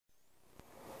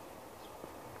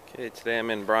Okay, today I'm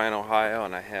in Bryan, Ohio,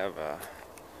 and I have a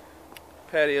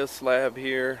patio slab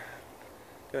here.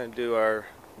 Going to do our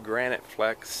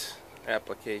Granite-Flex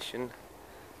application,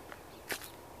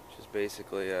 which is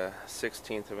basically a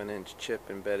 1/16 of an inch chip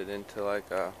embedded into like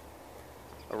a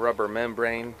rubber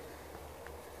membrane,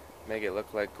 make it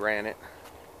look like granite.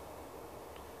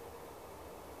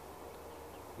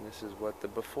 And this is what the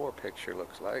before picture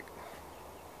looks like.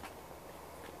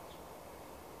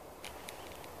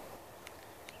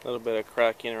 A little bit of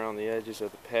cracking around the edges of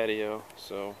the patio,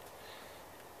 so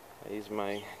I use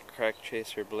my crack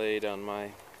chaser blade on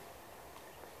my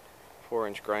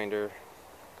 4-inch grinder,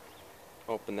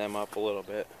 open them up a little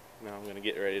bit. Now I'm going to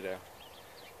get ready to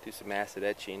do some acid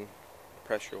etching,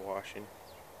 pressure washing.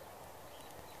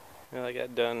 Well, I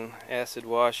got done acid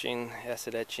washing,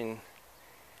 acid etching,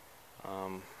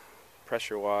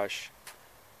 pressure wash,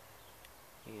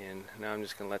 and now I'm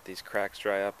just going to let these cracks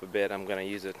dry up a bit. I'm going to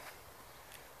use a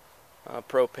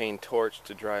propane torch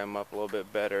to dry them up a little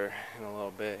bit better in a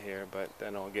little bit here, but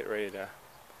then I'll get ready to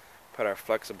put our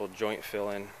flexible joint fill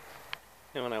in.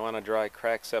 And when I want to dry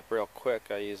cracks up real quick,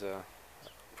 I use a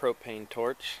propane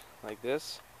torch like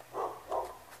this.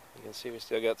 You can see we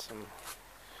still got some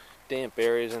damp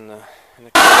areas in the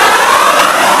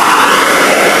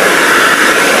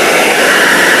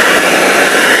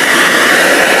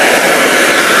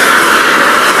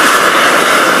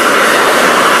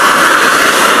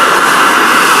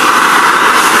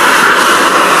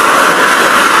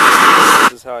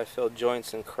how I fill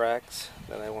joints and cracks.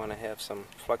 Then I want to have some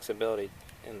flexibility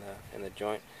in the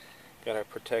joint. Got our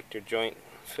protector joint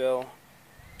fill.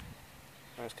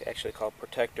 It's actually called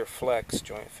Protector Flex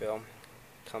joint fill.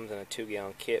 Comes in a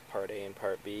 2-gallon kit, part A and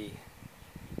part B.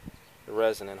 The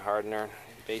resin and hardener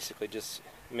basically just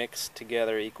mix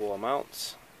together equal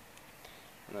amounts,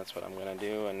 and that's what I'm going to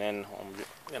do. And then I'm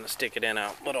going to stick it in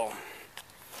a little,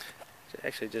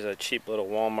 actually just a cheap little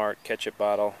Walmart ketchup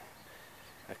bottle.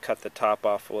 I cut the top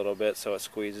off a little bit so it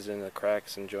squeezes into the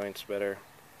cracks and joints better.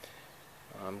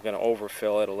 I'm going to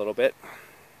overfill it a little bit,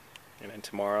 and then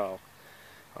tomorrow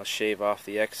I'll shave off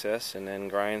the excess and then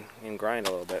grind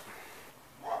a little bit.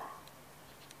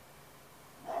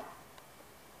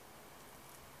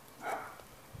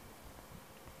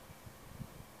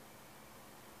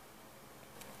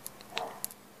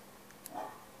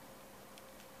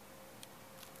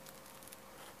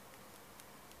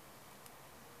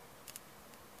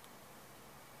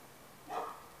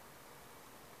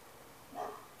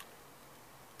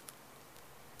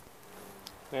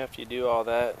 After you do all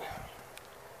that,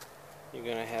 you're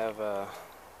going to have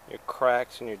your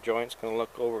cracks and your joints going to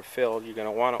look overfilled. You're going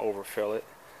to want to overfill it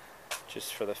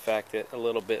just for the fact that a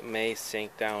little bit may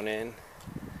sink down in.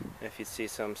 And if you see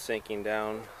some sinking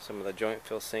down, some of the joint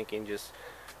fill sinking, just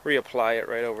reapply it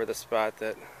right over the spot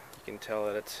that you can tell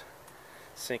that it's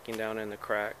sinking down in the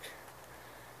crack.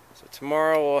 So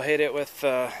tomorrow we'll hit it with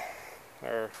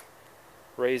our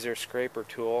razor scraper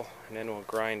tool, and then we'll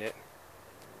grind it.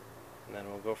 And then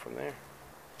we'll go from there.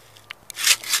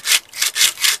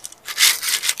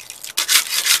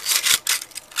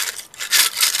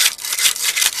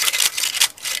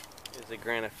 Here's the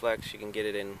Graniflex. You can get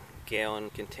it in gallon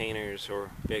containers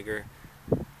or bigger.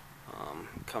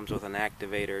 Comes with an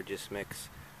activator. Just mix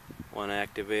one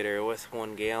activator with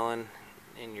 1 gallon.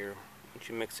 And once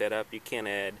you mix that up, you can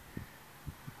add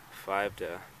 5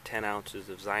 to 10 ounces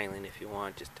of xylene if you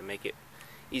want, just to make it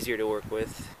easier to work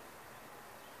with.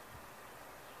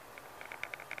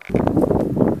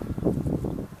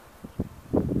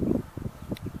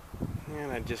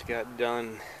 And I just got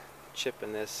done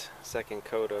chipping this second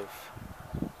coat of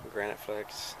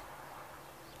Granite-Flex.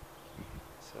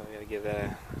 So I gotta give that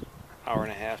an hour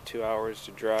and a half, 2 hours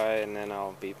to dry, and then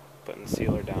I'll be putting the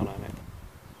sealer down on it.